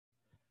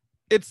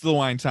It's the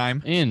Wine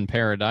Time in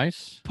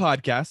Paradise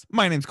podcast.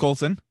 My name's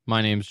Colson.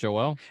 My name's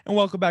Joel. And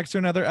welcome back to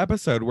another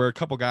episode where a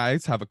couple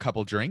guys have a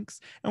couple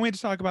drinks and we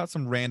just talk about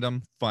some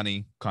random,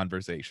 funny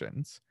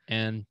conversations.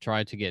 And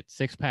try to get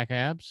six-pack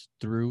abs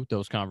through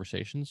those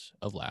conversations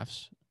of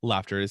laughs.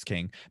 Laughter is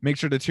king. Make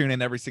sure to tune in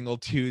every single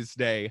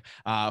Tuesday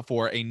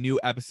for a new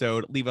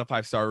episode. Leave a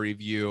 5-star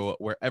review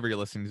wherever you're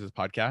listening to this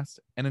podcast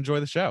and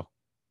enjoy the show.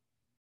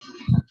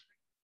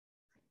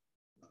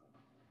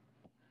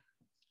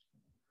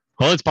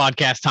 Well, it's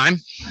podcast time.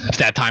 It's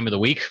that time of the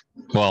week.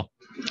 Well,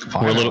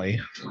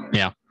 finally,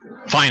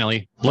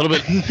 finally, a little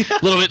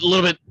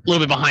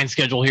bit behind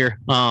schedule here.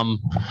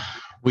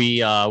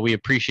 We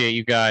appreciate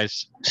you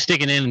guys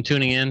sticking in and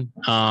tuning in.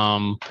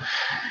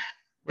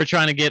 We're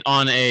trying to get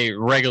on a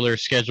regular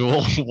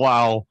schedule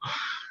while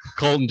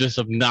Colton just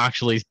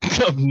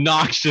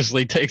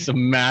obnoxiously takes a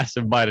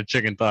massive bite of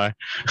chicken thigh.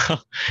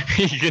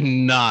 He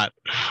cannot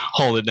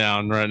hold it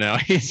down right now.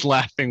 He's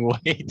laughing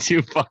way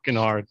too fucking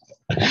hard.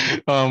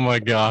 Oh my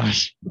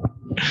gosh.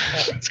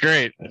 It's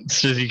great. It's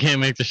just you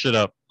can't make this shit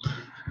up.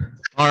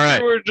 All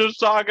right. We're just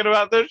talking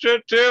about this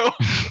shit too.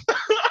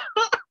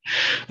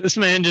 This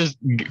man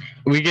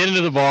we get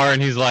into the bar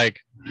and he's like,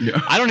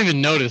 I don't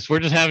even notice. We're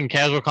just having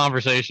casual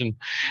conversation.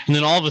 And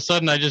then all of a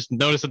sudden I just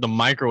notice that the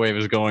microwave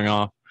is going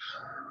off.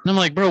 And I'm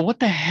like, bro,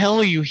 what the hell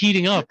are you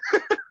heating up?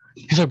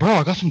 He's like, bro,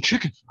 I got some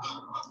chicken.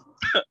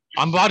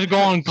 I'm about to go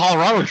on a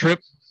Colorado trip.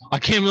 I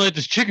can't let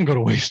this chicken go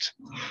to waste.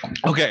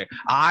 Okay,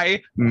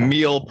 I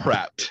meal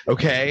prepped.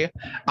 Okay,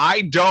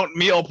 I don't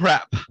meal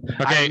prep.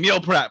 Okay, I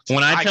meal prepped.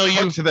 When I tell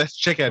you to this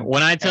chicken,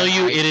 when I tell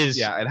you it is,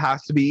 it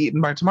has to be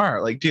eaten by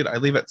tomorrow. Like, dude, I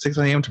leave at 6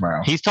 a.m.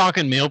 tomorrow. He's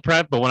talking meal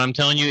prep, but when I'm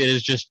telling you, it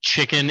is just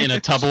chicken in a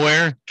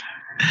Tupperware.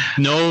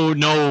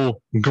 No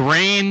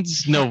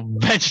grains, no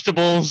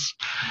vegetables,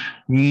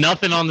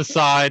 nothing on the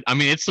side. I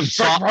mean, it's some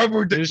straight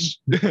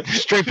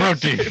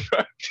protein.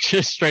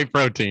 Just straight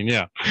protein,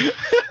 yeah.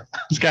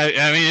 This guy,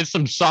 I mean, it's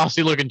some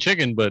saucy looking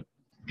chicken, but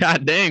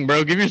god dang,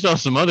 bro, give yourself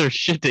some other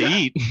shit to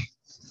eat.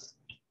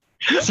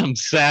 Some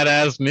sad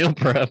ass meal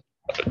prep.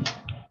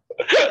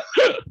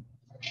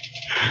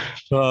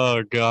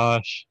 Oh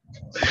gosh.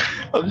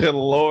 Oh good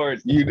lord.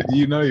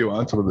 You know you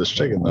want some of this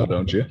chicken though,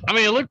 don't you? I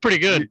mean, it looked pretty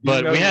good,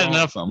 but we had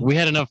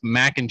enough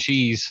mac and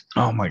cheese.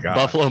 Oh my god.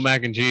 Buffalo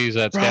mac and cheese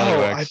at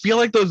Scallywags. I feel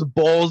like those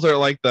bowls are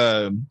like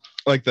the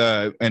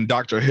in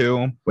Doctor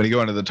Who when you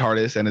go into the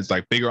TARDIS and it's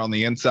like bigger on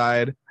the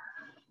inside.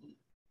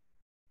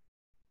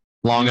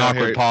 Long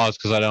awkward pause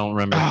because I don't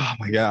remember. Oh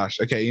my gosh.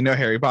 Okay, you know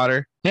Harry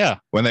Potter? Yeah.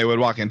 When they would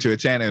walk into a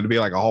tent, it would be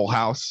like a whole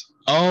house.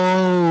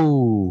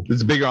 Oh.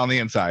 It's bigger on the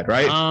inside,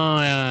 right?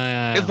 Oh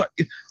yeah. It's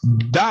like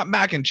that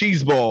mac and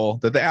cheese bowl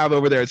that they have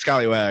over there at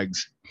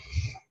Scallywags.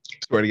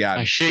 Swear to God.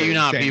 I shit you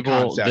not,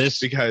 people. This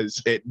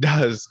because it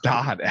does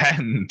not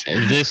end.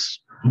 This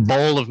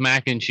bowl of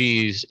mac and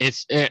cheese,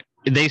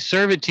 they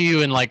serve it to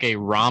you in like a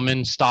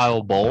ramen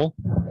style bowl.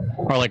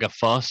 Or like a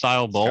pho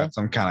style bowl. It's got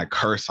some kind of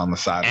curse on the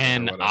side.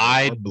 And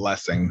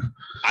blessing.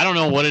 I don't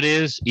know what it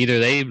is. Either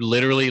they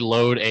literally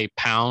load a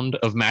pound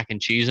of mac and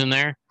cheese in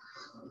there,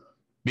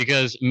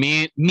 because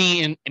me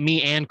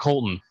and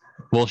Colton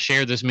will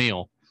share this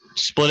meal,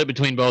 split it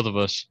between both of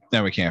us.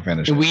 Then we can't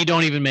finish it. We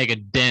don't even make a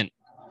dent.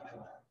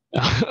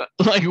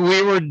 Like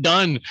we were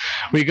done.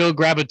 We go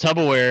grab a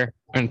Tupperware.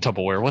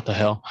 What the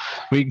hell?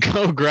 We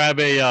go grab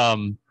a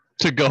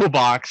to-go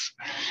box,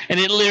 and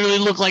it literally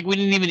looked like we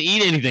didn't even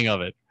eat anything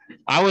of it.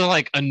 I was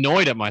like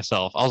annoyed at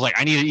myself. I was like,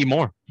 I need to eat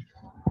more.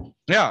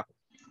 Yeah.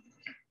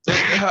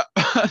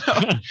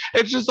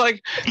 It's just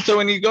like, so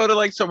when you go to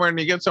like somewhere and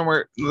you get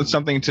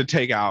something to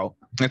take out,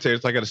 let's say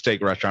it's like at a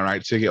steak restaurant,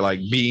 right? So you get like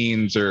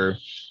beans or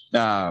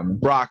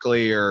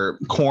broccoli or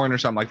corn or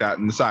something like that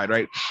on the side,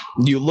 right?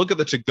 You look at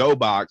the to-go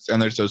box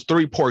and there's those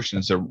 3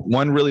 portions. So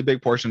one really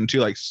big portion, 2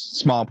 like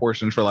small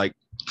portions for like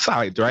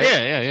sides, right?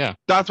 Yeah.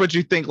 That's what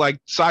you think like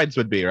sides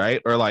would be, right?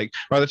 Or like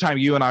by the time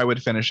you and I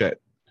would finish it.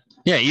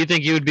 Yeah, you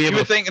think you would be able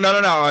to think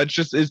no. It's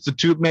the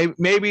 2.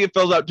 Maybe it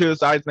fills up 2 of the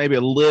sides, maybe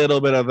a little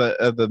bit of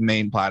the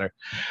main platter.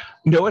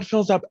 No, it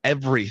fills up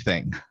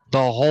everything. The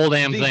whole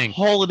damn thing.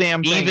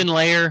 Even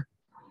layer.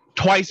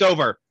 Twice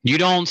over. You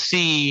don't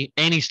see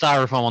any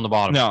styrofoam on the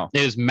bottom. No.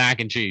 It is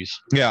mac and cheese.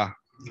 Yeah.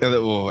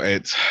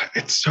 It's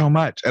so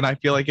much. And I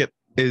feel like it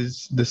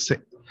is the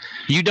same.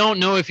 You don't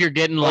know if you're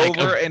getting like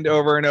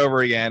over and over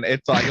again.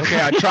 It's like, okay,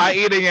 I try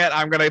eating it.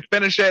 I'm going to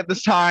finish it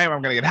this time.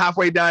 I'm going to get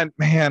halfway done.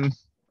 Man.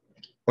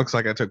 Looks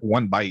like I took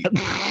 1 bite.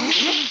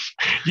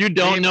 You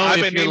don't know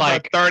if you're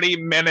like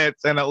 30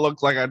 minutes and it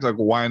looks like I took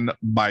 1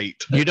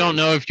 bite. You don't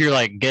know if you're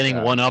like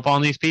getting one up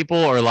on these people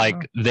or like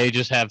they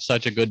just have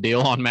such a good deal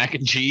on mac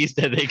and cheese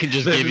that they can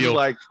just give you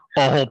like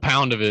a whole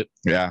pound of it.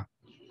 Yeah.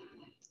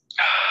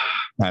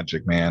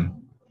 Magic,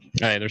 man.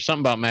 Hey, there's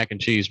something about mac and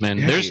cheese, man.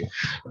 I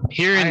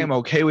am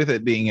okay with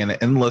it being an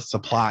endless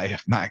supply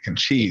of mac and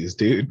cheese,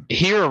 dude.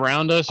 Here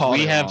around us,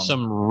 we have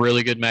some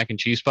really good mac and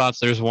cheese spots.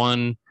 There's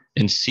one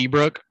in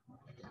Seabrook.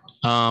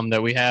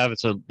 That we have.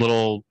 It's a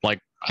little like,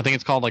 I think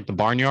it's called like the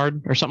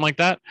Barnyard or something like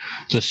that.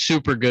 It's a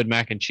super good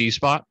mac and cheese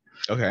spot.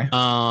 Okay.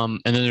 And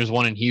then there's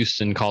one in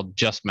Houston called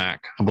Just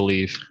Mac, I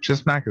believe.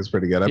 Just Mac is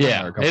pretty good. I've been there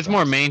Yeah, a couple it's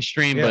more times.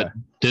 mainstream, Yeah. but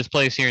this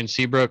place here in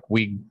Seabrook,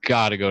 we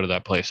got to go to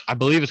that place. I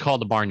believe it's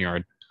called the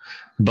Barnyard,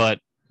 but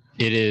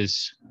it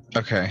is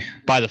Okay.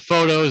 by the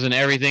photos and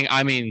everything.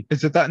 I mean,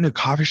 Is it that new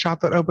coffee shop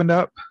that opened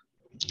up?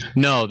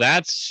 no,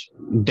 that's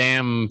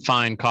damn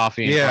fine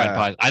coffee and Yeah. fried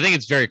pies. I think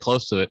it's very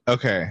close to it.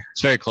 Okay.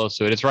 It's very close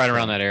to it. It's right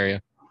around that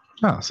area.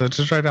 Oh, so it's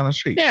just right down the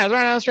street. Yeah, it's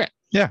right down the street.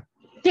 Yeah.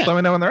 Let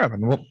me know when they're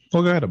open. We'll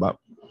go ahead about.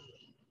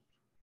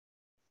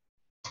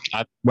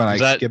 When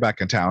I get back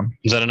in town.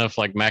 Is that enough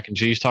like mac and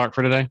cheese talk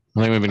for today?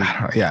 I think we've been.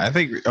 Yeah, I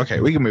think okay.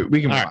 We can move.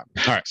 We can move on.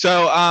 All right.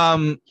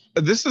 So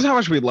this is how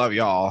much we love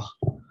y'all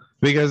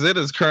because it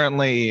is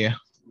currently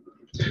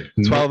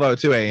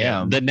 12:02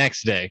 a.m. The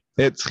next day.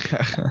 It's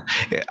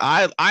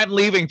I'm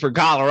leaving for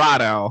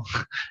Colorado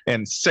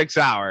in 6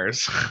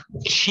 hours.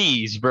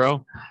 Jeez,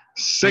 bro.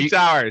 6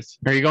 hours.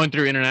 Are you going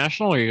through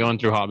international or are you going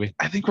through hobby?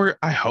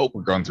 I hope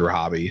we're going through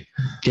hobby.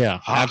 Yeah,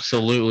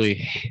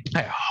 absolutely.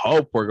 I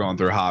hope we're going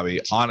through hobby.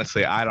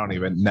 Honestly, I don't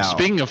even know.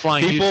 Speaking of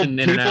flying Houston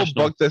people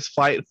International. booked this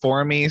flight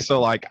for me,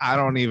 so like I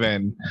don't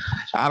even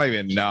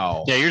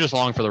know. Yeah, you're just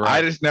along for the ride.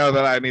 I just know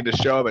that I need to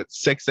show up at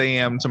 6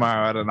 a.m.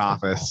 tomorrow at an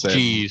office. And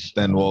Jeez.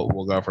 Then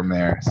we'll go from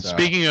there. So.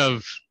 Speaking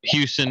of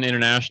Houston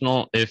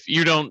International, if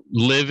you don't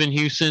live in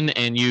Houston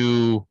and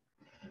you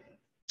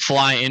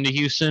fly into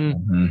Houston,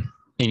 mm-hmm.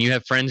 and you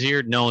have friends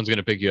here, no one's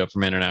gonna pick you up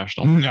from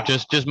international. No.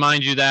 Just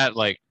mind you that,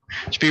 like,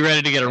 just be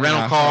ready to get a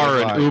rental car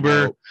or an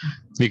Uber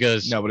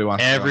because nobody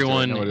wants.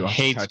 Everyone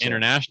hates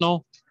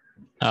international.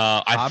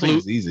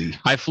 Easy.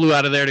 I flew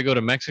out of there to go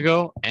to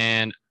Mexico,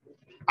 and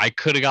I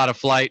could have got a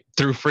flight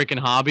through freaking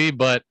Hobby,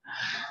 but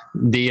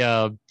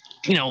the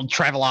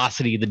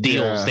Travelocity, the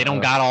deals, they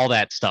don't got all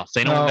that stuff.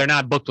 They're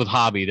not booked with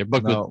Hobby. They're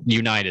booked with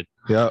United.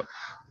 Yep.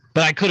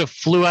 But I could have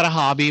flew out of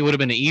Hobby. It would have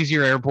been an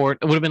easier airport.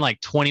 It would have been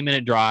like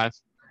 20-minute drive.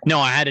 No,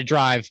 I had to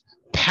drive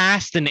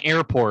past an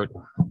airport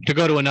to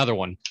go to another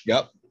one.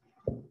 Yep.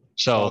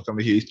 So welcome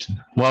to Houston.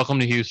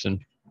 Welcome to Houston,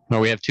 where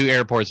we have 2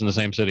 airports in the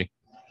same city.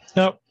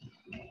 Yep.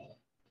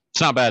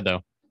 It's not bad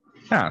though.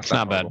 No, it's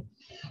not bad.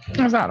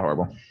 It's not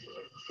horrible.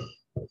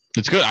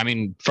 It's good. I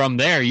mean, from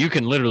there you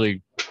can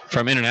literally,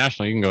 from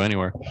international, you can go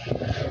anywhere.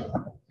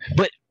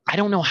 But I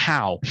don't know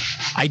how.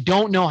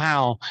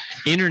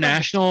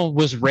 International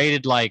was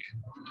rated like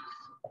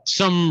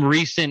some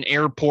recent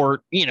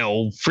airport,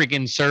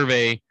 freaking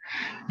survey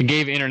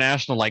gave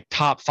international like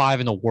top 5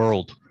 in the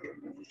world.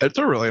 It's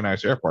a really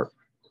nice airport.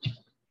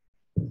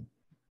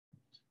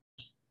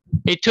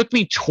 It took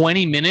me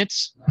 20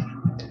 minutes.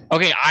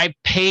 Okay, I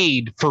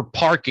paid for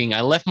parking. I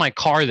left my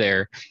car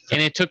there,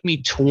 and it took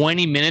me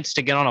 20 minutes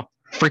to get on a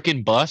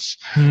freaking bus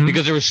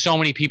because there were so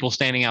many people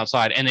standing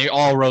outside, and they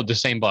all rode the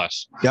same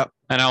bus. Yep.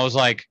 And I was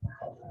like,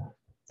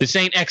 this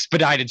ain't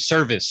expedited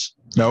service.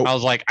 Nope. I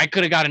was like, I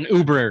could have got an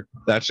Uber.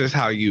 That's just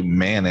how you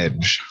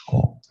manage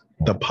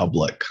the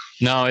public.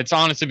 No, it's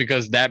honestly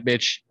because that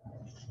bitch,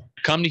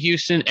 come to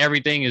Houston,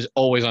 everything is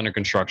always under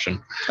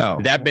construction.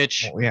 Oh, that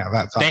bitch. Well, yeah,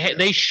 that's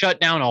they shut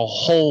down a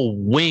whole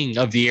wing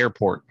of the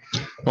airport.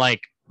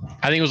 Like,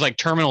 I think it was like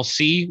Terminal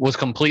C was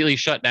completely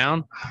shut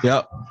down.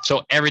 Yep.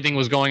 So everything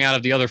was going out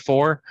of the other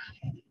 4.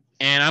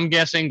 And I'm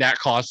guessing that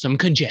caused some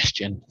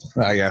congestion.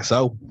 I guess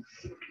so.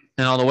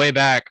 And on the way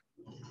back,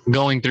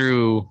 going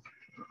through,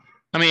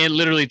 I mean, it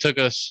literally took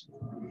us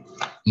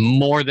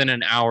more than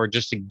an hour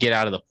just to get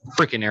out of the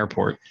freaking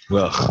airport.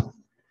 Ugh.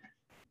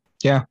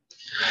 Yeah.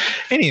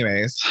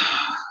 Anyways,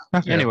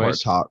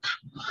 talk.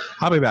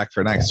 I'll be back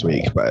for next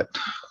week, but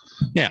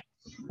yeah,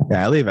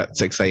 I leave at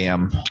 6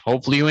 a.m.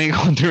 Hopefully you ain't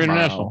going through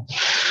international.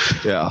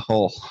 Yeah,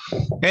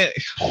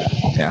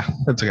 yeah,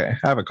 it's okay.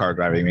 I have a car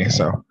driving me,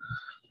 so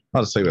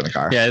I'll just sleep in the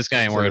car. Yeah, this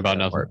guy ain't worried about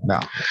nothing. No.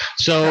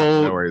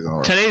 So no worries in the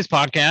world. Today's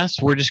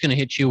podcast, we're just gonna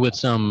hit you with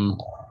some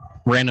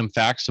random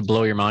facts to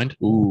blow your mind.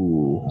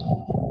 Ooh.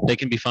 They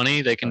can be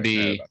funny. They can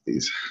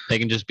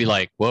just be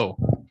like, whoa,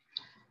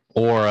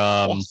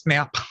 or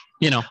snap.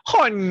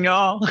 Oh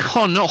no!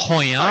 Oh no! Oh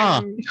yeah!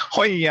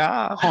 Oh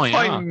yeah! Oh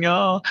yeah! Oh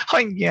no! Oh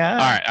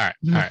yeah!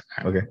 All right.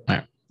 Okay. All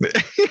right.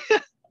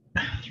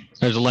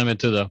 There's a limit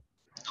to the.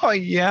 Oh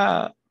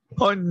yeah!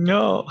 Oh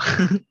no!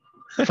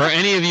 For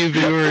any of you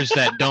viewers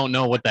that don't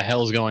know what the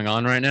hell's going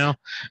on right now,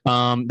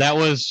 that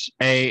was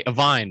a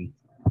Vine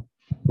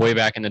way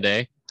back in the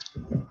day.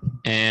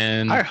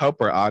 And I hope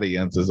our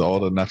audience is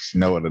old enough to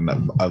know what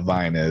a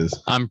Vine is.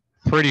 I'm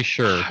pretty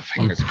sure.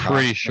 Fingers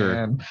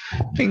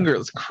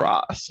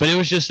crossed. But it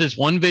was just this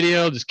one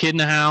video, this kid in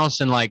the house,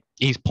 and like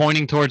he's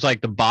pointing towards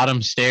like the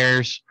bottom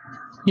stairs,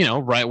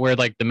 right where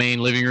like the main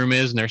living room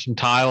is, and there's some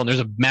tile and there's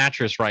a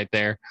mattress right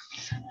there.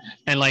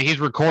 And like he's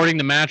recording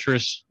the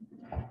mattress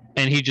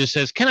and he just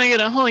says, "Can I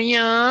get a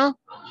yeah?"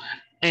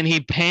 And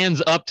he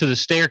pans up to the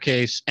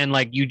staircase, and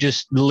like you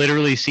just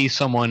literally see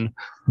someone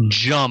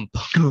jump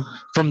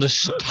from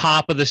the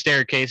top of the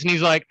staircase, and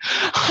he's like,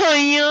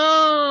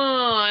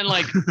 "Hiya!" and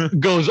like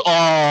goes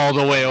all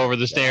the way over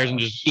the stairs and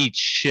just eats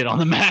shit on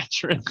the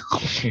mattress.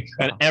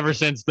 And ever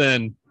since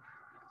then,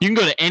 you can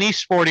go to any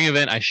sporting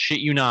event, I shit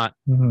you not,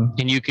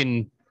 and you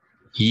can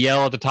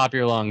yell at the top of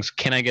your lungs,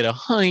 "Can I get a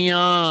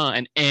hiya?"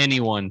 And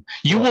anyone,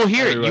 you will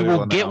hear it. You Everybody will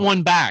will get know.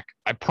 one back.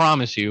 I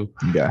promise you.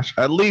 Gosh,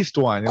 at least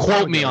one. You'll Quote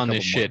probably me get a on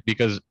this couple more. shit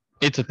because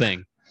it's a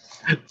thing.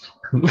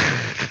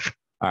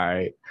 All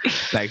right.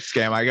 Next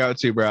game I go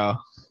to, bro. I'm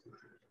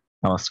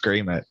gonna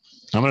scream it.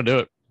 I'm gonna do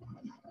it.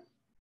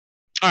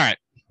 All right.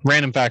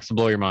 Random facts to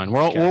blow your mind.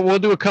 Okay. We'll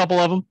do a couple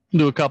of them.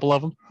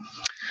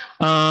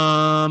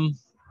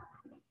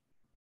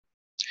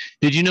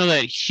 Did you know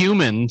that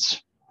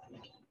humans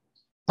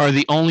are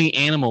the only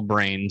animal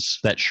brains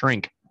that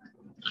shrink?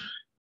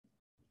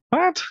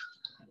 What?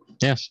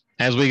 Yes.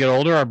 As we get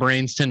older, our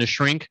brains tend to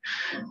shrink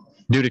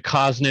due to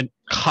I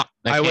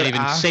can't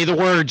even say the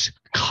words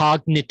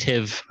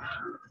cognitive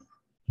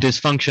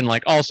dysfunction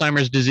like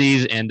Alzheimer's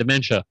disease and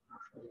dementia.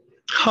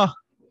 Huh.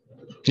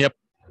 Yep.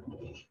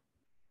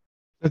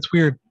 That's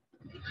weird.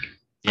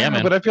 Yeah,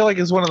 man. But I feel like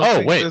it's one of those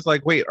things. Wait. It's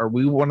like, wait, are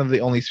we one of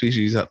the only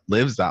species that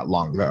lives that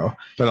long though?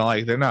 But I'm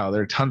like, there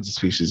are tons of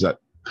species that.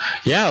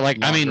 Yeah, like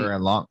I mean,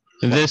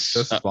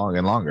 just long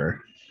and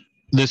longer.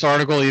 This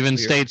article even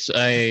states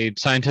a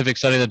scientific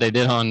study that they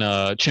did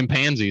on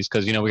chimpanzees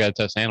because we got to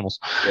test animals.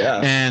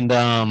 Yeah. And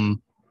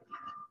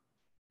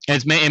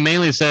it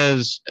mainly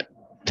says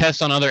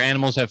tests on other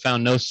animals have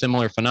found no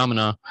similar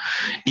phenomena.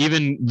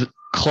 Even the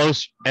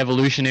close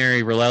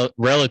evolutionary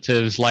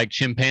relatives like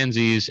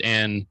chimpanzees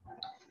and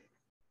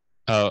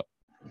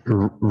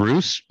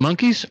rhesus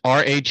monkeys,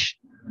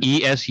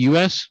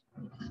 RHESUS,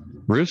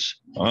 rhesus.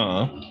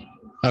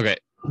 Okay,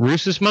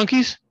 rhesus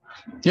monkeys.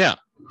 Yeah.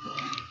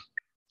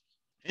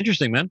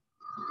 Interesting, man.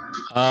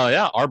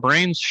 Yeah, our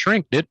brains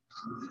shrink, dude.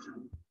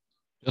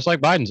 Just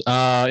like Biden's.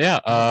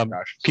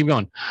 Gosh. Keep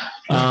going.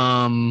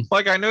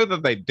 Like I know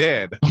that they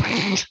did.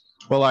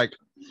 Well, like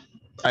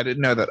I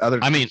didn't know that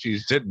other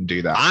species didn't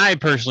do that. I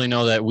personally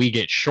know that we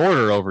get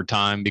shorter over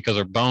time because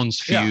our bones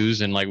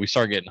fuse and like we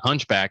start getting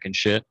hunchback and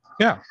shit.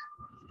 Yeah.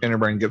 And your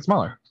brain gets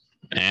smaller.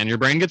 And your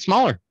brain gets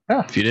smaller.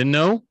 Yeah. If you didn't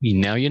know,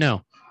 now you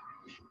know.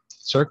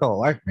 Circle of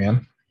life,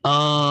 man.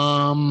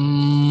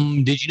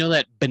 Did you know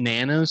that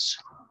bananas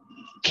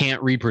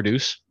can't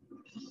reproduce?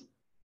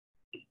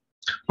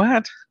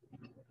 What?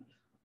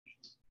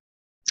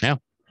 Yeah.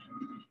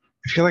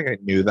 I feel like I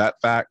knew that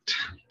fact.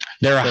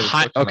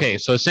 They're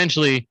so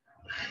essentially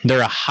they're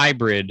a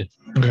hybrid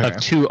of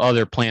two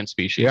other plant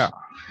species. Yeah.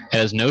 It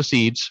has no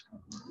seeds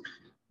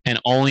and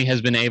only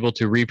has been able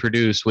to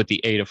reproduce with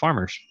the aid of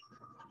farmers.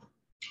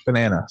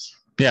 Bananas.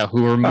 Yeah,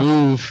 who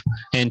remove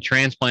and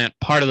transplant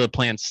part of the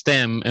plant's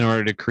stem in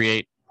order to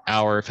create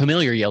our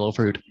familiar yellow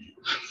fruit.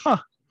 Huh.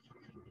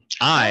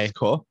 That's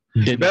cool.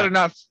 You better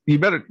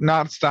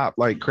not stop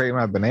like creating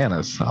my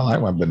bananas. I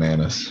like my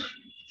bananas.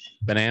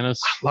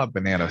 Bananas? I love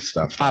banana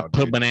stuff. I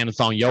put bananas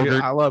on yogurt.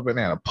 Dude, I love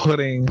banana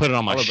pudding. Put it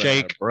on my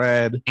shake.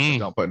 Bread.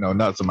 Don't put no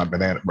nuts in my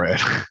banana bread.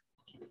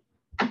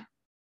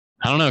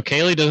 I don't know.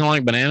 Kaylee doesn't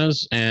like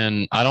bananas,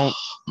 and I don't.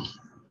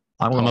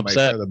 I'm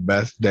upset. Make her the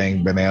best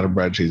dang banana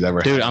bread she's ever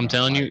had. Dude, I'm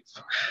telling you.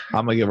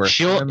 I'm going to give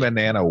her a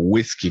banana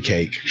whiskey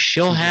cake.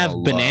 She'll have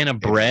banana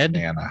bread.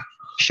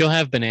 She'll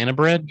have banana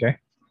bread. Okay.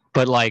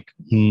 But like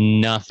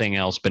nothing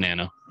else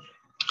banana.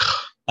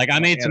 Like I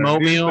made some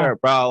oatmeal.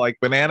 Bro, like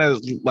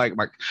bananas, like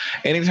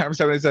anytime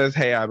somebody says,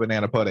 hey, I have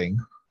banana pudding,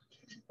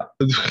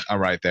 I'm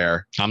right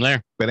there. I'm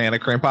there. Banana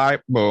cream pie,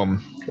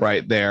 boom,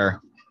 right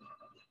there.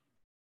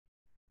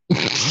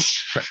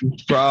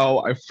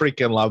 Bro, I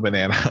freaking love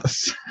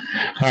bananas.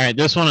 All right,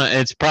 this one,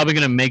 it's probably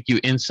going to make you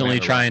instantly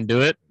try and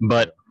do it,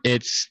 but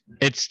it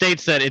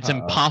states that it's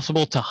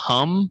impossible to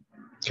hum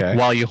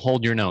while you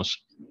hold your nose.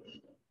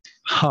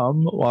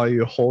 Hum while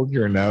you hold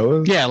your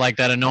nose? Yeah, like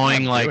that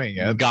annoying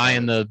guy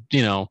in the,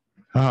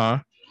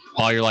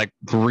 while you're like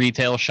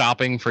retail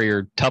shopping for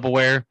your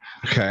Tupperware.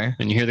 Okay.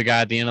 And you hear the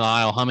guy at the end of the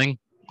aisle humming.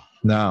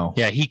 No.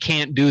 Yeah, he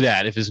can't do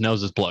that if his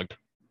nose is plugged.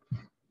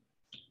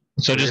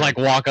 So just like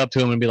walk up to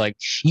him and be like,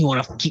 you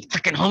want to keep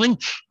freaking humming?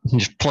 And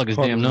just plug his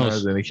damn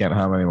nose. Then he can't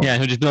hum anymore. Yeah,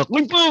 he'll just be like,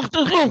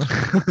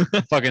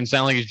 fucking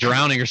sound like he's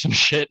drowning or some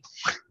shit.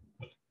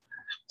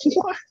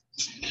 What?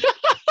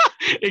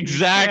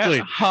 Exactly.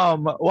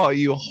 Hum while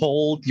you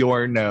hold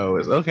your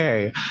nose.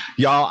 Okay.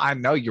 Y'all, I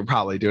know you're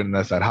probably doing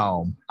this at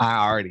home.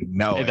 I already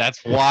know it.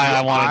 That's why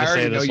I wanted to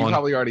say this one. You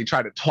probably already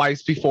tried it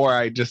twice before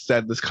I just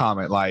said this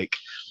comment. Like,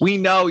 we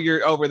know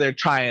you're over there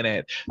trying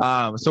it.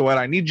 So what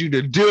I need you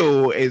to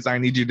do is I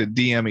need you to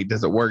DM me.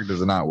 Does it work?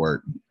 Does it not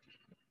work?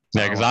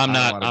 Yeah, because I'm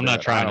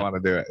not trying. I don't want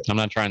to do it. I'm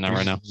not trying that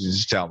right now.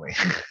 Just tell me.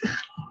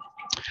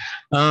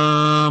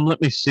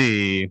 Let me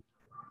see.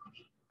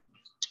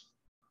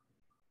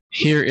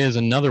 Here is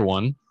another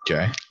one.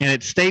 Okay. And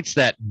it states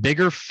that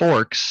bigger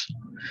forks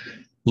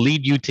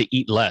lead you to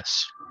eat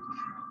less.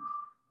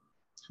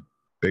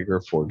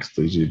 Bigger forks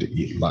lead you to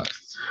eat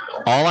less.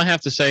 All I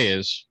have to say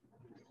is,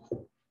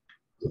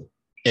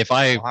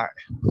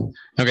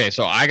 okay,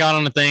 so I got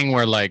on a thing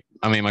where like,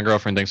 I mean, my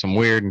girlfriend thinks I'm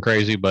weird and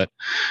crazy, but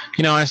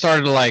I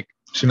started to like.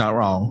 She's not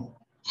wrong.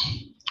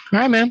 All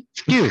right, man.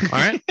 You, all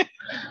right?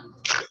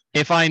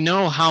 If I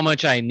know how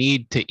much I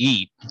need to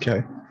eat.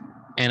 Okay.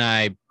 And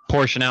I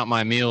portion out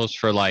my meals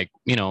for like,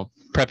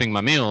 prepping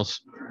my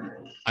meals,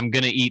 I'm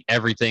gonna eat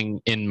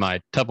everything in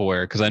my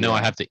Tupperware because I know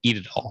I have to eat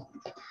it all,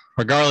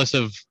 regardless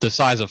of the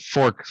size of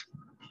fork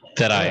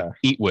that I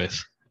eat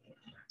with.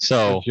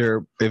 So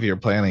if you're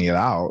planning it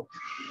out.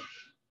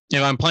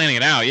 If I'm planning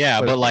it out,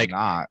 but like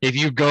if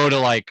you go to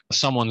like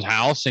someone's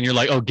house and you're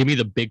like, oh, give me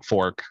the big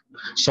fork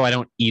so I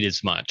don't eat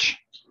as much.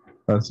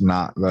 That's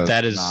not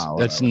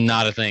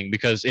a thing,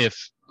 because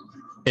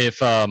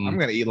if I'm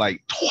gonna eat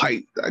like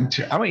twice, I'm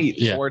gonna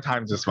eat 4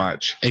 times as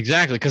much.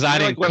 Exactly, because I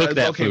didn't cook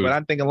that food. But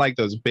I'm thinking like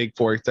those big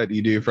forks that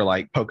you do for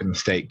like poking the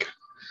steak.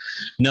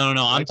 No,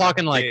 I'm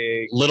talking like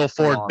little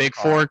fork, big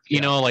fork.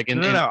 You know, like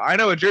no. I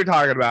know what you're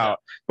talking about,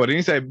 but when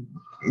you say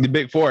the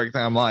big fork,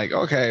 then I'm like,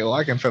 okay, well,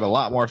 I can fit a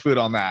lot more food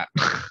on that.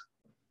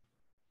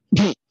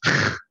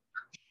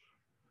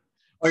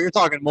 Oh, you're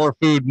talking more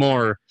food,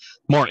 more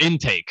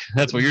intake.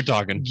 That's what you're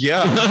talking.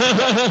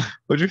 Yeah.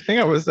 What do you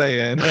think I was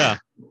saying? Yeah.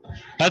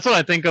 That's what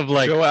I think of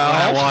like when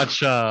I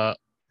watch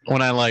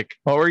when I like.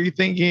 What were you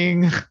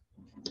thinking?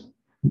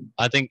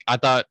 I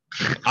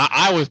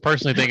was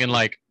personally thinking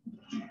like,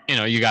 you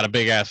know, you got a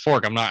big ass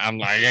fork. I'm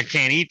like, I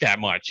can't eat that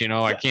much, you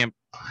know, I can't.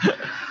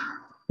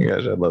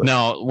 Yes, I love it.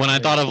 No, when I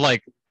thought of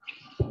like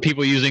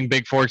people using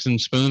big forks and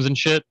spoons and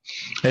shit,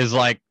 is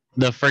like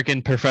the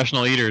freaking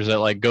professional eaters that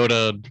like go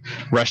to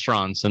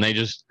restaurants and they're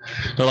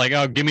like,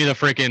 oh, give me the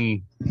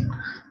scooper,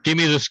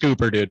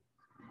 dude.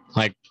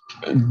 Like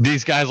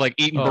these guys like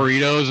eating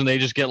burritos and they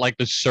just get like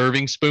the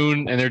serving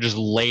spoon and they're just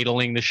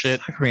ladling the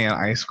shit. Like me and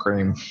ice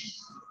cream.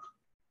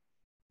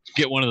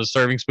 Get one of the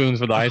serving spoons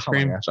for the ice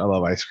cream. Oh my gosh, I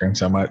love ice cream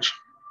so much.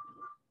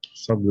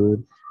 So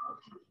good.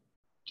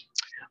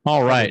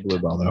 All right.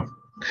 Bluebell, though.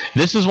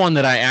 This is one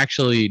that I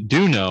actually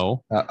do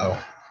know.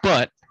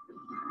 But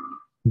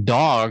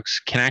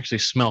dogs can actually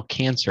smell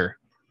cancer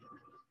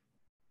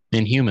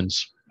in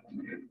humans.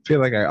 I feel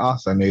like I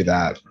also knew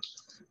that,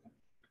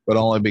 but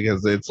only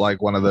because it's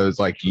like one of those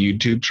like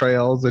YouTube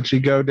trails that you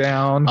go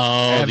down.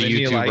 Oh, the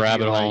YouTube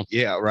rabbit hole. Like,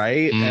 yeah,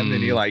 right. And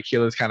then you like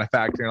hear this kind of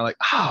fact, and you're like,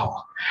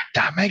 oh,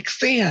 that makes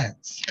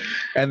sense.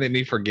 And then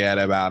you forget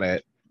about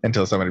it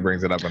until somebody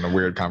brings it up in a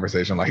weird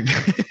conversation. Like,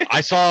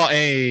 I saw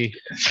a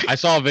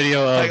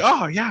video of like,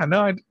 oh yeah,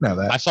 no, I didn't know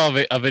that. I saw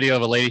a video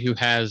of a lady who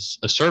has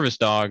a service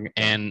dog,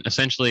 and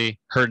essentially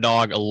her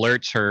dog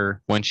alerts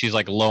her when she's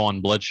like low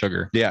on blood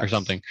sugar or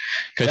something,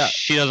 because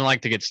she doesn't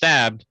like to get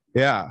stabbed.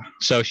 Yeah.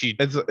 So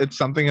it's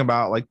something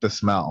about like the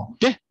smell.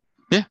 Yeah,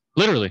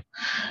 literally.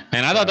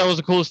 And I thought that was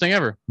the coolest thing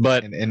ever.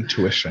 But an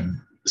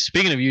intuition.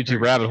 Speaking of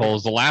YouTube rabbit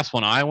holes, the last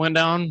one I went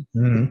down,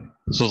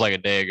 this was like a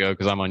day ago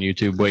because I'm on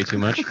YouTube way too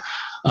much.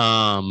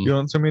 You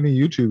don't send me any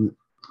YouTube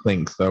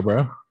links though,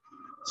 bro.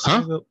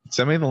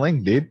 Send me the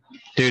link, dude.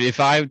 Dude, if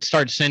I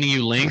start sending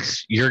you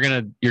links, you're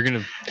gonna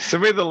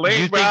send me the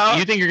link, bro.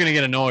 You think you're gonna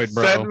get annoyed,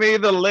 bro? Send me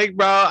the link,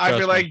 bro. I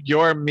feel like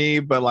you're me,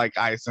 but like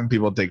I send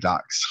people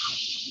TikToks.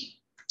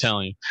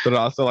 Telling you, but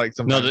also like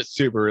sometimes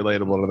super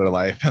relatable to their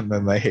life, and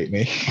then they hate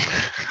me.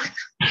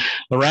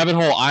 The rabbit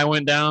hole I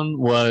went down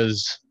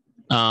was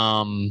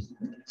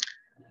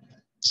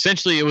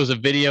essentially it was a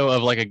video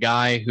of like a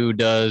guy who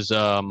does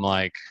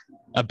like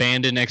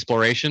abandoned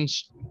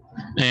explorations.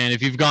 And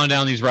if you've gone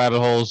down these rabbit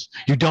holes,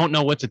 you don't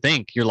know what to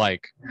think. You're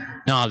like,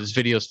 no, this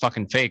video is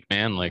fucking fake,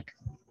 man. Like,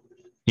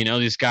 you know,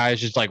 this guy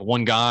is just like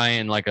one guy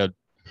in like a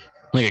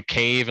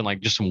cave and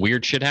like just some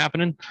weird shit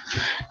happening.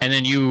 And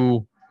then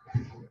you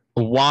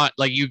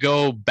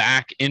go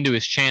back into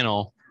his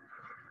channel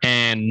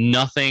and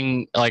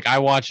nothing, like I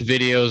watched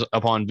videos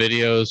upon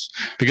videos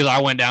because I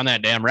went down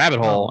that damn rabbit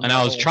hole and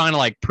I was trying to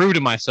like prove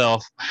to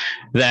myself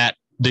that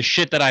the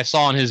shit that I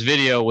saw in his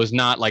video was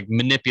not like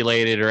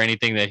manipulated or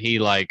anything that he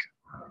like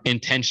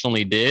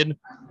intentionally did.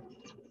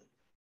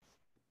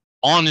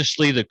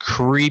 Honestly, the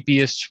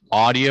creepiest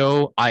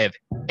audio I have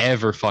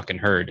ever fucking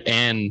heard.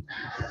 And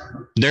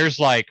there's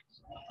like,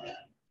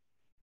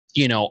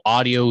 you know,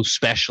 audio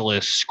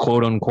specialists,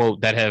 quote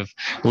unquote, that have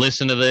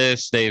listened to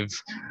this. They've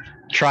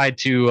tried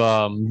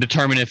to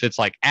determine if it's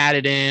like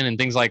added in and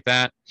things like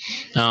that.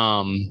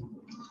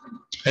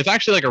 It's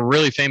actually like a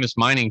really famous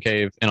mining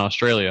cave in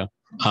Australia.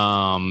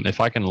 If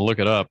I can look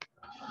it up.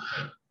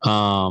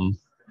 But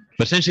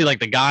essentially like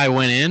the guy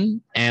went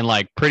in and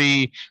like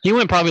he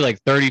went probably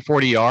like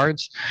 30-40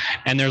 yards,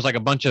 and there's like a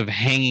bunch of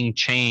hanging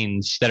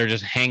chains that are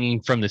just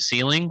hanging from the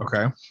ceiling.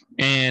 Okay.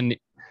 And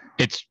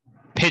it's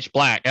pitch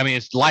black. I mean,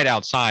 it's light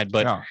outside,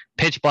 but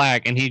pitch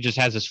black, and he just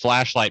has his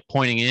flashlight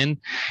pointing in,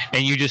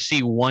 and you just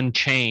see one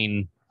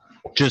chain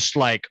just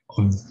like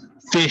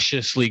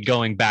viciously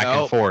going back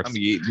and forth.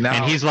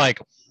 And he's like,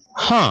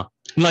 huh.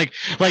 Like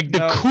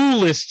the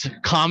coolest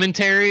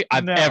commentary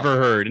I've ever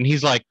heard. And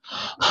he's like,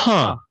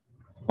 huh.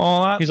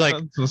 Oh, he's like,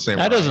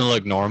 that doesn't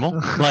look normal.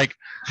 Like,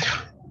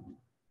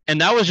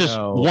 and that was just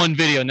one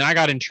video. And then I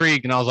got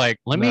intrigued and I was like,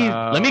 let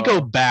me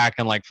go back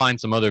and like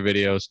find some other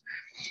videos.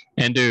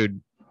 And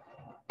dude,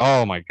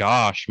 oh my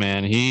gosh,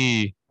 man.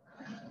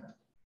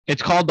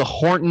 It's called the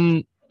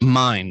Horton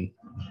Mine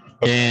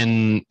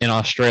in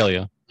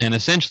Australia. And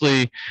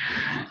essentially,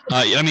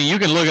 I mean, you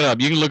can look it up.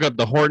 You can look up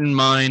the Horton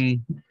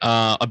Mine,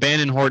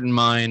 abandoned Horton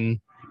Mine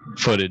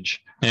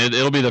footage, And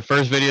it'll be the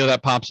first video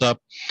that pops up.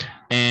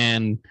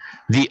 And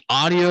the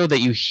audio that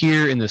you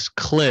hear in this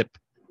clip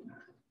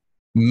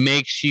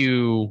makes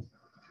you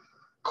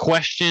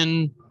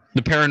question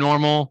the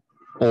paranormal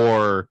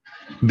or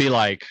be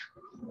like,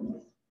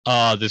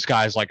 this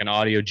guy's like an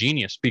audio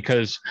genius,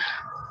 because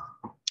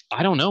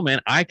I don't know, man.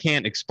 I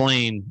can't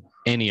explain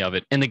any of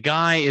it. And the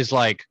guy is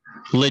like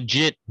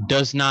legit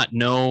does not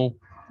know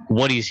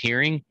what he's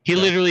hearing. He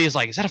literally is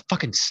like, is that a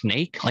fucking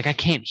snake? Like, I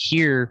can't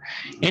hear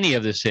any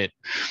of this shit.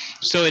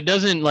 So it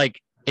doesn't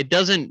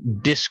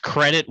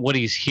discredit what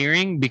he's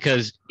hearing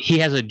because he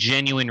has a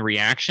genuine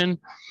reaction.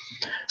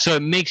 So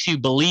it makes you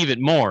believe it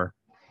more.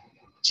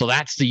 So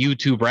that's the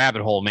YouTube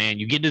rabbit hole, man.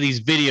 You get to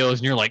these videos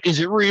and you're like, is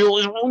it real?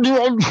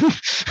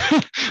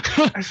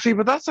 I see,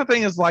 but that's the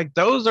thing is like,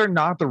 those are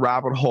not the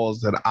rabbit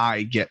holes that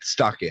I get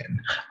stuck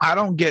in. I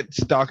don't get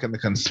stuck in the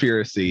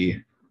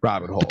conspiracy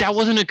rabbit hole. But that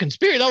wasn't a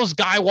conspiracy. That was a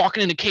guy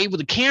walking in a cave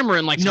with a camera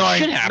and like shit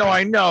happened. No,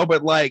 I know,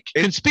 but like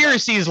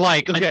conspiracy is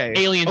like an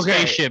alien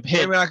spaceship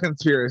hit. Maybe not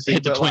conspiracy,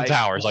 hit the Twin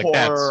Towers, like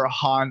horror,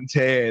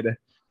 haunted,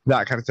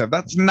 that kind of stuff.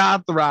 That's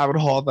not the rabbit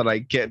hole that I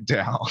get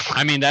down.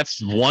 I mean,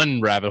 that's one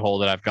rabbit hole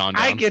that I've gone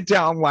down. I get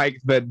down like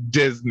the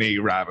Disney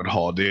rabbit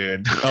hole,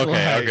 dude.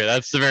 Okay,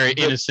 that's the very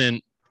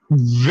innocent,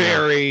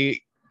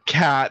 very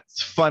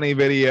cats, funny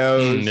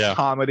videos,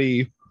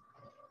 comedy,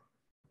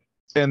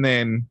 and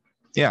then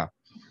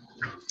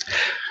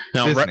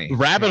Now,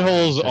 rabbit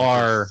holes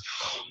are.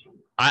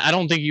 I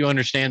don't think you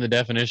understand the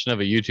definition of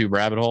a YouTube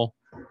rabbit hole.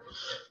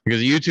 Because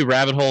a YouTube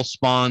rabbit hole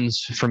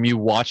spawns from you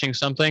watching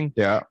something.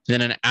 Yeah. Then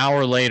an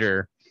hour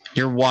later,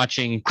 you're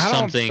watching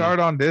something. I don't start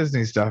on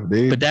Disney stuff,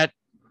 dude. But that,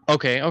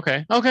 okay.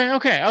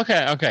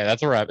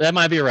 That's a rabbit. That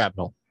might be a rabbit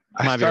hole.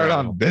 I started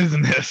on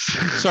business.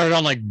 Started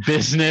on like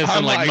business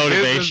and like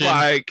motivation. This is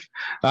like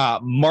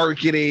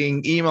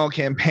marketing, email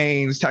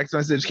campaigns, text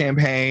message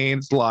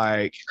campaigns.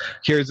 Like,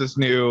 here's this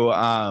new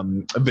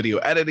video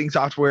editing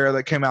software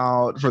that came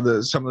out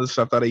for some of the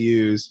stuff that I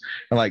use,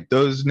 and like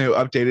those new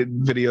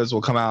updated videos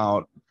will come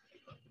out.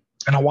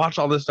 And I watch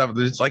all this stuff.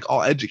 It's like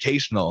all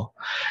educational,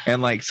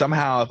 and like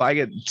somehow if I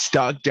get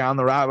stuck down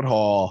the rabbit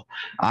hole,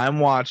 I'm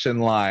watching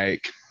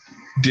like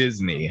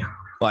Disney,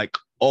 like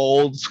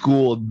old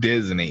school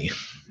Disney.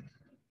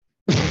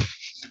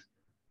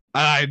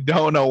 I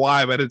don't know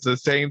why, but it's the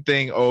same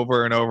thing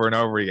over and over and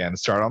over again.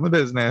 Start on the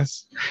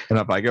business, and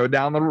if I go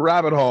down the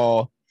rabbit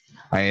hole,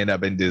 I end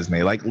up in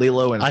Disney, like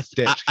Lilo and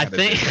Stitch. I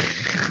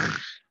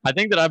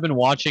think that I've been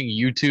watching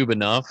YouTube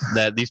enough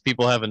that these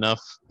people have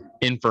enough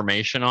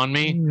information on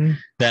me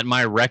that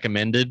my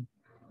recommended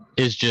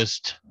is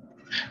just,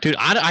 dude,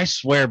 I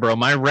swear, bro,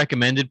 my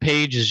recommended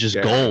page is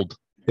just gold.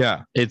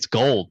 Yeah, it's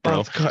gold,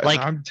 bro. Like,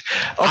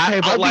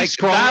 but like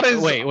that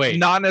is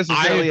not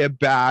necessarily a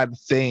bad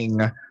thing.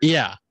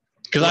 Yeah,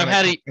 because I've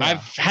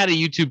had a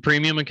YouTube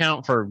Premium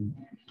account for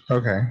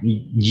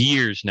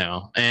years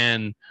now,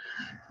 and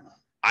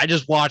I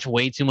just watch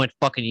way too much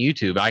fucking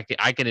YouTube.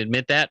 I can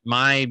admit that.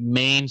 My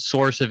main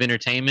source of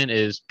entertainment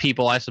is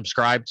people I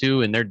subscribe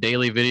to and their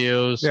daily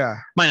videos. Yeah,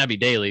 might not be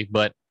daily,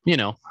 but you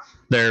know,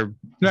 their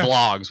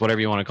vlogs, whatever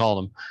you want to call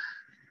them.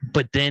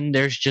 But then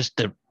there's just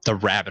the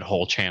rabbit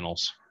hole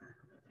channels.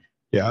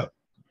 Yeah.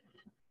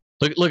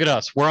 Look at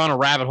us. We're on a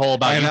rabbit hole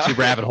about YouTube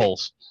rabbit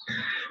holes.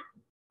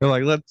 They're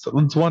like, let's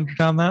wander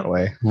down that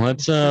way.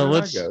 Let's all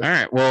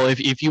right. Well,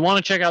 if you want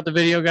to check out the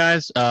video,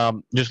 guys,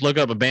 just look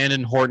up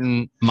abandoned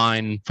Horton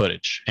mine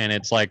footage, and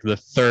it's like the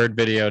third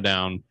video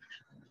down.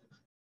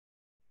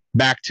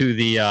 Back to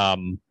the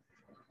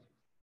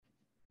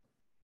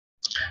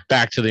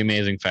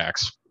amazing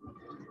facts.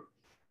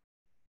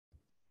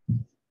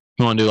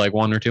 You want to do like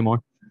one or two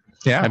more?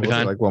 Yeah, we'll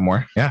do like one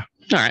more. Yeah.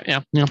 All right.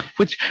 Yeah.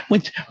 What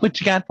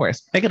you got for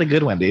us? Make it a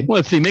good one, dude.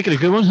 Let's see. Make it a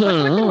good one.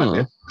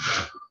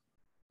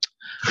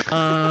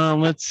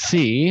 Let's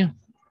see.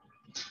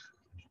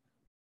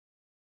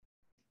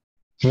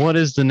 What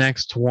is the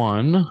next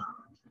one? All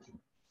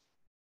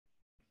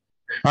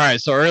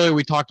right. So earlier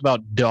we talked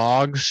about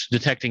dogs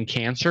detecting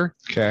cancer.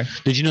 Okay.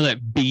 Did you know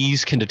that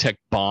bees can detect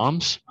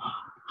bombs?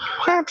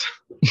 What?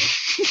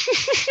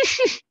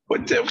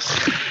 What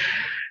tips?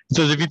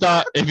 So if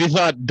you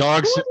thought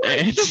dogs,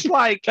 it's just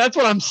like, that's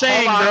what I'm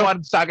saying. Hold on bro.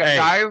 1 second,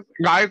 guys.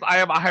 I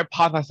have a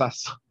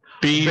hypothesis.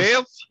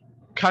 Bees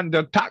can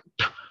detect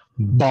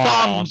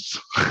bombs.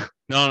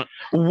 No.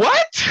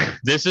 What?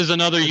 This is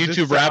another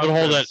YouTube rabbit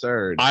hole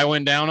that I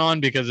went down on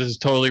because this is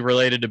totally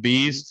related to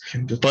bees.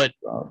 But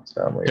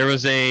there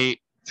was it's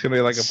gonna be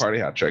like a party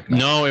hat trick.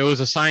 No, it was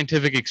a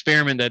scientific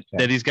experiment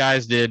that these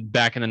guys did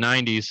back in the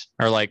 90s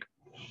or like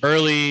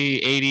early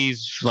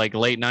 80s, like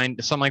late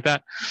 90s, something like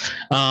that.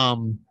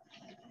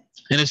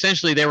 And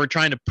essentially they were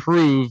trying to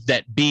prove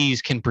that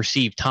bees can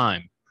perceive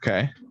time.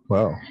 Okay.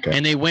 Wow. Okay.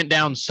 And they went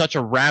down such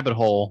a rabbit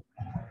hole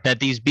that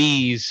these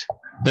bees,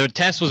 the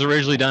test was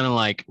originally done in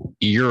like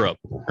Europe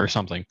or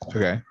something.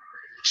 Okay.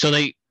 So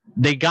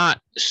they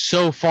got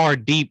so far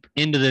deep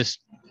into this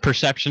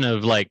perception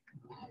of like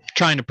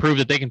trying to prove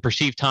that they can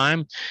perceive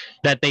time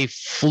that they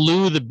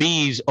flew the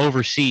bees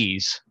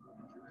overseas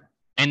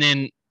and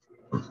then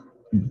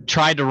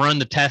tried to run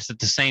the test at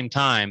the same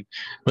time,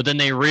 but then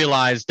they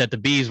realized that the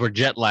bees were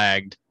jet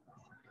lagged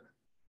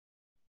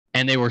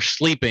and they were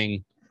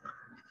sleeping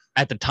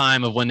at the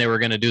time of when they were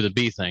going to do the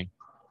bee thing.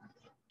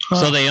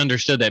 So they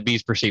understood that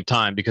bees perceive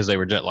time because they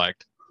were jet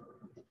lagged.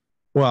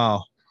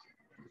 Wow.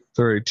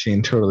 The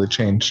routine totally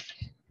changed.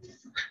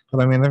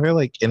 But I mean, I feel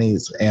like any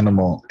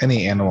animal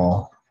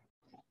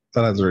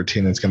that has a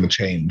routine is going to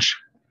change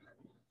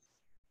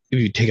if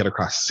you take it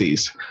across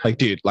seas. Like,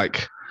 dude,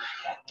 like,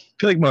 I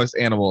feel like most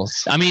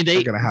animals I mean,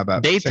 are going to have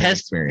that same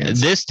experience.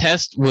 This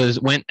test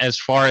went as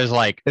far as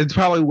like, it's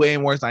probably way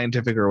more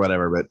scientific or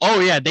whatever, but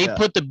they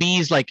put the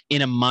bees like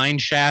in a mine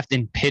shaft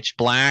in pitch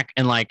black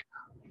and like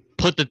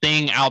put the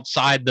thing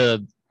outside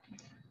the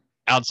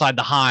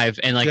hive,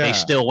 and like they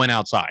still went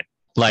outside.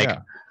 Like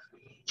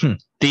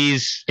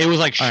it was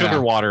like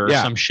sugar water or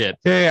some shit.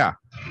 Yeah.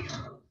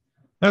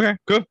 Okay,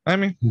 cool. I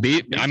mean,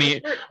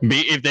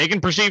 if they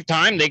can perceive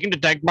time, they can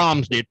detect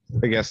bombs, dude.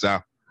 I guess so.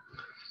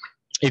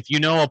 If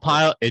you know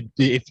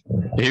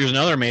here's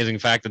another amazing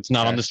fact that's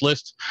not on this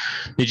list.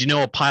 Did you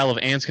know a pile of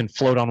ants can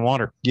float on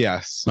water?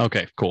 Yes.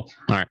 Okay, cool.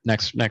 All right,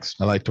 next.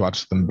 I like to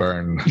watch them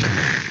burn.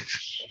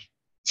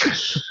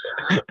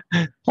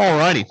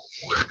 Alrighty.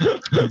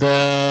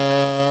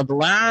 The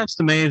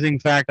last amazing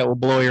fact that will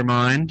blow your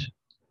mind,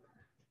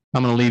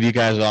 I'm going to leave you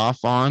guys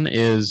off on,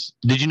 is,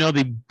 did you know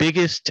the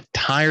biggest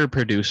tire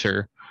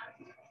producer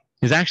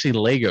is actually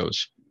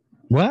Legos?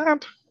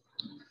 What?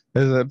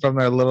 Is it from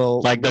their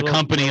little... Like the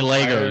company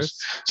Legos.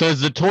 Tires? So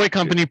as the toy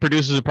company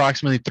produces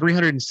approximately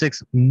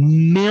 306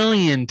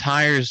 million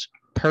tires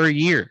per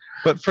year.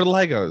 But for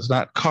Legos,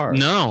 not cars.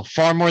 No,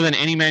 far more than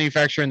any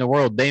manufacturer in the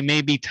world. They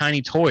may be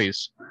tiny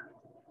toys,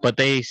 but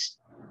the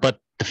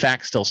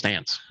fact still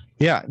stands.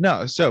 Yeah,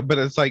 no. So, but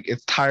it's like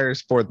it's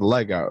tires for the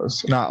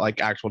Legos, not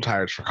like actual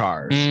tires for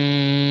cars.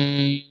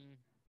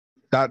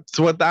 That's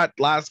what that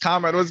last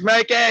comment was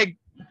making.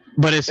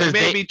 But it says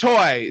they may be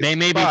toys. They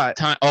may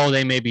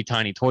they may be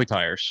tiny toy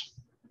tires.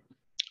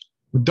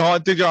 There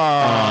we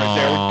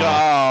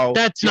go.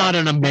 That's not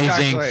an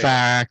amazing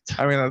fact.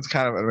 I mean, that's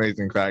kind of an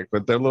amazing fact,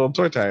 but they're little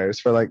toy tires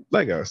for like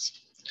Legos.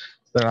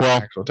 They're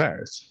not actual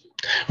tires.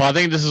 Well, I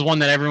think this is one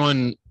that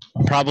everyone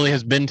probably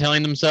has been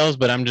telling themselves,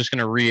 but I'm just going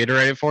to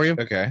reiterate it for you.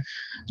 Okay.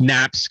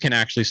 Naps can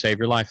actually save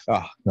your life.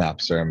 Oh,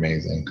 naps are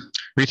amazing.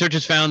 Research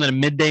has found that a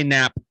midday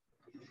nap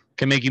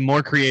can make you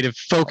more creative,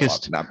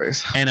 focused,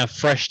 and a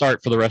fresh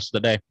start for the rest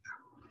of the day.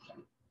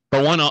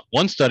 But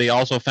one study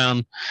also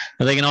found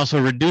that they can also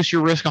reduce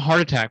your risk of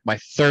heart attack by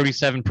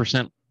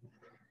 37%.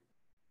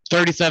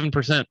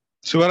 37%.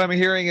 So what I'm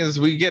hearing is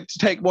we get to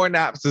take more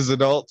naps as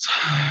adults.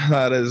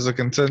 That is a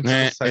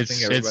consensus.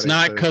 It's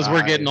not because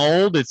we're getting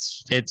old.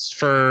 It's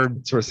for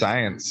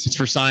science. It's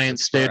for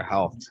science. It's for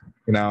health.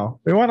 You know,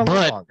 we want to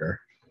live longer.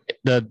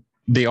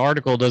 The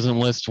article doesn't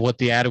list what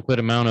the adequate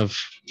amount of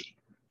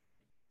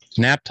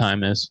nap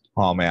time is.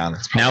 Oh man!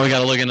 Now we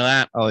got to look into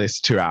that. At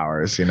least 2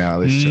 hours. You know. At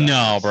least 2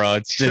 hours.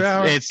 Bro.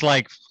 It's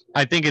like,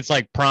 I think it's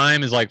like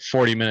prime is like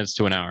 40 minutes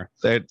to an hour.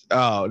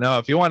 Oh no!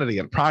 If you wanted to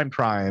get prime,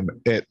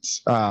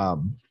 it's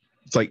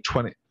like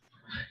 20.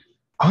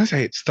 I want to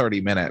say it's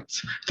 30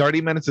 minutes.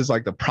 30 minutes is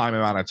like the prime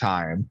amount of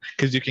time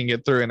because you can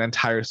get through an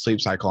entire sleep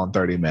cycle in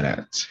 30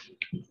 minutes.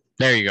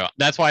 There you go.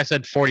 That's why I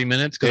said 40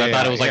 minutes because I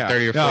thought it was like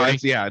 30 or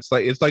 40. No,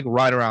 it's like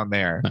right around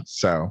there.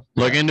 So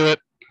look into it.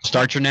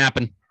 Start your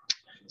napping.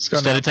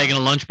 Instead of taking a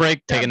lunch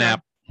break, take a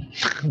nap.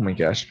 Oh my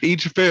gosh.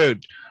 Eat your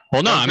food.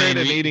 Well, no, I mean,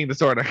 an eating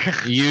disorder.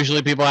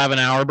 Usually people have an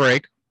hour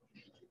break.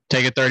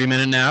 Take a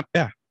 30-minute nap.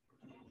 Yeah.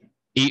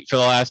 Eat for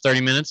the last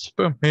 30 minutes.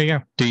 Boom. Here you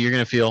go. Dude, you're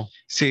going to feel.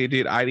 See,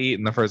 dude, I'd eat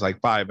in the first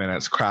like 5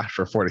 minutes, crash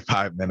for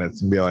 45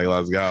 minutes, and be like,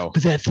 let's go.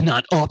 But that's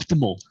not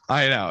optimal.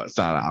 I know it's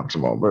not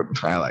optimal,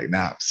 but I like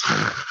naps.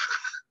 I'm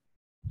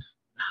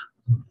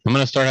going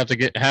to start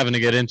having to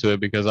get into it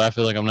because I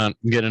feel like I'm not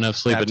getting enough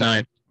sleep at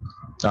night.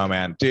 Oh,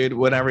 man. Dude,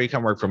 whenever you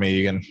come work for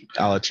me,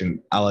 I'll let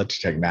you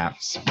take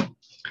naps.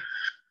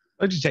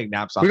 Let you take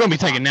naps off. We're gonna be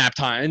taking nap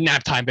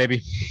time,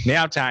 baby.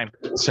 Nap time.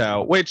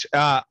 So, which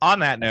on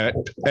that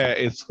note,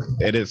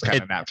 it is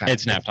kind of nap time.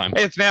 It's nap time.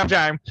 It's nap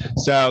time.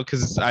 So,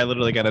 because I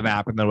literally get a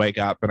nap and then wake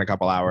up in a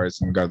couple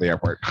hours and go to the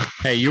airport.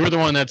 Hey, you were the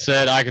one that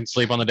said I can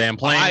sleep on the damn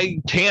plane.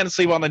 I can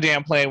sleep on the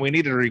damn plane. We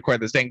needed to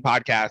record this dang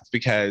podcast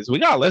because we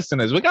got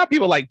listeners. We got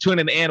people like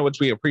tuning in, which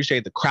we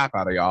appreciate the crap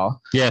out of y'all.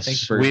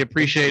 Yes, we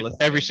appreciate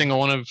every single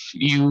one of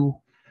you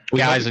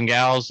guys and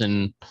gals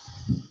and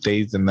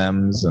days and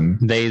thems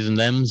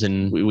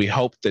and we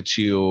hope that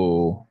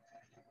you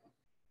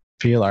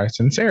feel our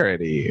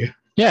sincerity.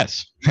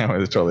 Yes. That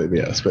was totally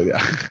BS, but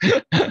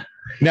yeah.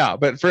 No,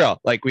 but for real,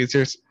 like we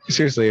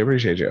seriously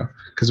appreciate you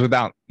because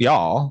without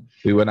y'all,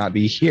 we would not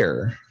be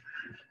here.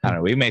 I don't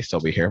know. We may still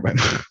be here, but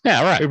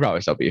yeah, right. We'd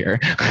probably still be here.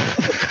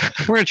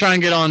 We're gonna try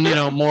and get on,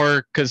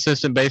 more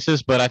consistent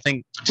basis, but I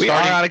think we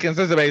are on a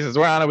consistent basis.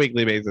 We're on a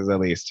weekly basis at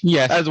least.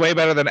 Yes, that's way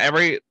better than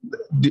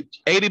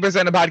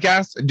 80% of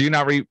podcasts do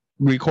not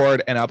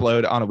record and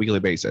upload on a weekly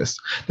basis.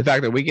 The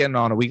fact that we get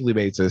on a weekly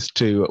basis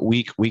to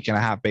week and a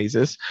half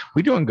basis,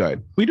 we're doing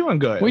good. We're doing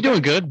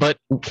good, but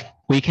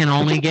we can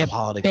only get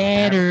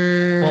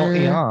better. Well,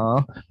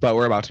 yeah, but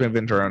we're about to move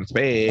into our own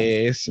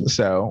space,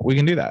 so we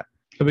can do that.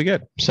 It'll be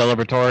good.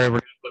 Celebratory. We're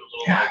gonna put a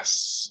little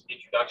yes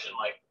introduction,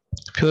 like.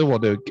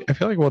 I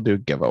feel like we'll do a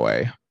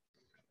giveaway.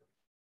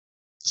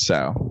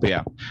 So, but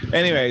yeah.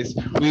 Anyways,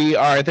 we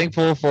are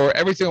thankful for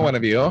every single one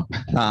of you,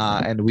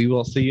 and we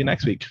will see you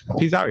next week.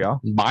 Peace out,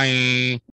 y'all. Bye.